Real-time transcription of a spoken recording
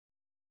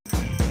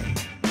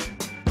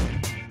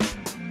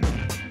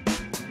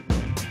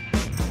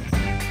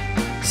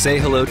Say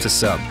hello to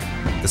Sub,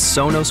 the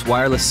Sonos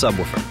wireless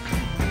subwoofer.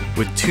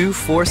 With two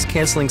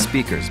force-canceling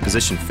speakers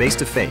positioned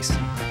face-to-face,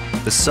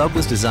 the Sub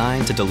was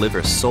designed to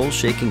deliver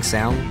soul-shaking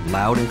sound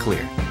loud and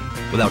clear,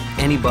 without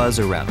any buzz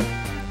or rattle.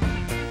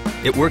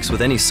 It works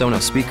with any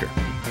Sonos speaker.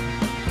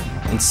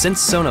 And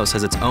since Sonos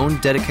has its own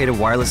dedicated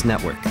wireless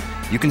network,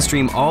 you can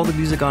stream all the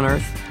music on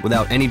Earth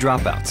without any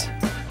dropouts.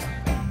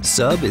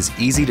 Sub is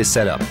easy to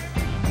set up.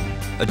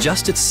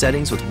 Adjust its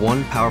settings with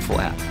one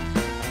powerful app.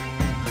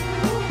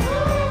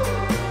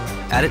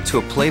 Add it to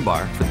a play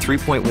bar for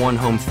 3.1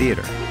 home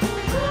theater.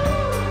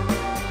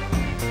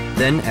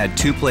 Then add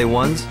two play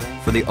ones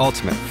for the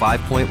ultimate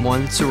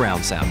 5.1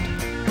 surround sound.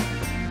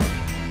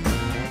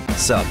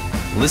 Sub,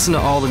 listen to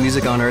all the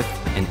music on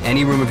Earth in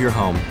any room of your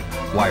home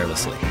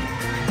wirelessly.